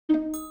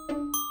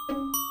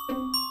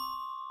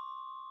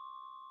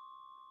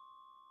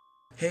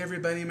Hey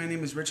everybody, my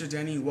name is Richard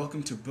Denny.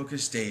 Welcome to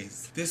Bookish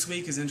Days. This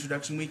week is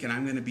introduction week and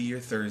I'm going to be your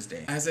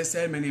Thursday. As I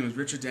said, my name is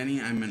Richard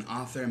Denny. I'm an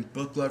author and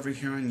book lover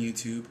here on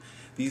YouTube.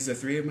 These are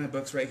 3 of my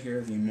books right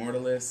here, The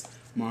Immortalist,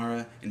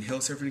 Mara, and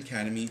Hill Serpent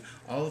Academy.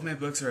 All of my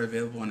books are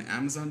available on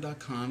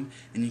Amazon.com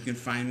and you can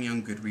find me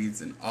on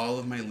Goodreads, and all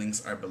of my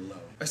links are below.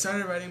 I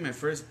started writing my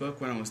first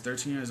book when I was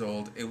 13 years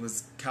old. It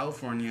was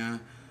California,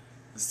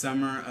 the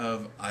summer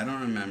of, I don't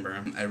remember.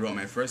 I wrote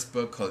my first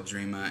book called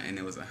Dreama, and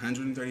it was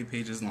 130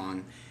 pages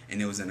long,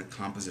 and it was in a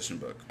composition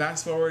book.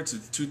 Fast forward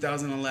to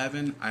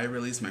 2011, I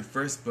released my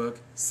first book,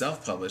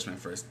 self-published my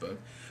first book,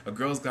 A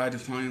Girl's Guide to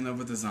Falling in Love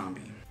with a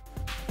Zombie.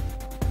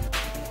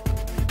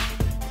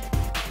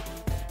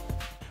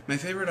 My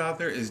favorite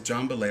author is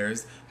John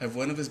Bellairs. I have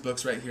one of his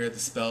books right here, The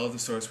Spell of the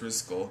Sorcerer's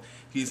Skull.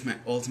 He's my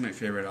ultimate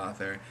favorite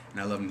author, and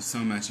I love him so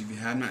much. If you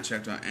have not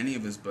checked out any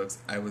of his books,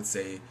 I would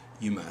say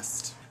you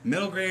must.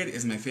 Middle grade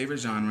is my favorite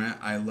genre.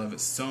 I love it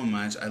so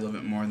much. I love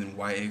it more than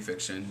YA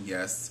fiction.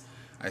 Yes,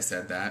 I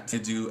said that. I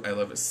do. I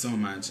love it so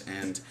much.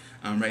 And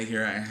right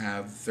here I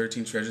have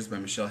 13 Treasures by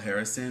Michelle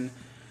Harrison,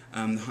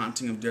 The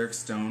Haunting of Derek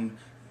Stone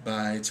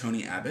by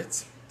Tony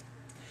Abbott,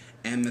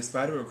 and The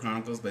Spiderweb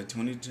Chronicles by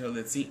Tony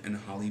Terlizzi and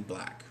Holly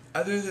Black.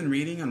 Other than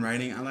reading and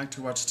writing, I like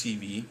to watch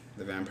TV,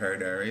 The Vampire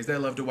Diaries. I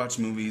love to watch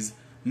movies,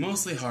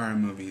 mostly horror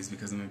movies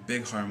because I'm a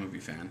big horror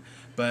movie fan.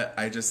 But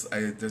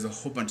there's a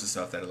whole bunch of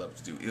stuff that I love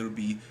to do. It would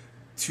be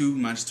too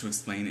much to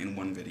explain in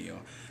one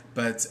video.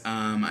 But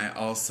I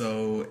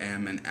also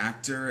am an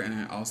actor, and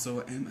I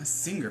also am a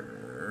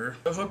singer.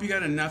 I hope you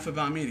got enough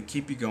about me to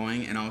keep you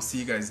going, and I'll see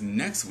you guys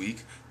next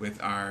week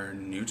with our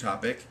new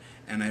topic.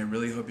 And I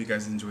really hope you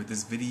guys enjoyed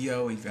this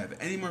video. If you have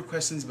any more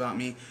questions about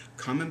me,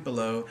 comment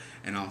below,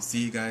 and I'll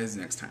see you guys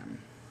next time.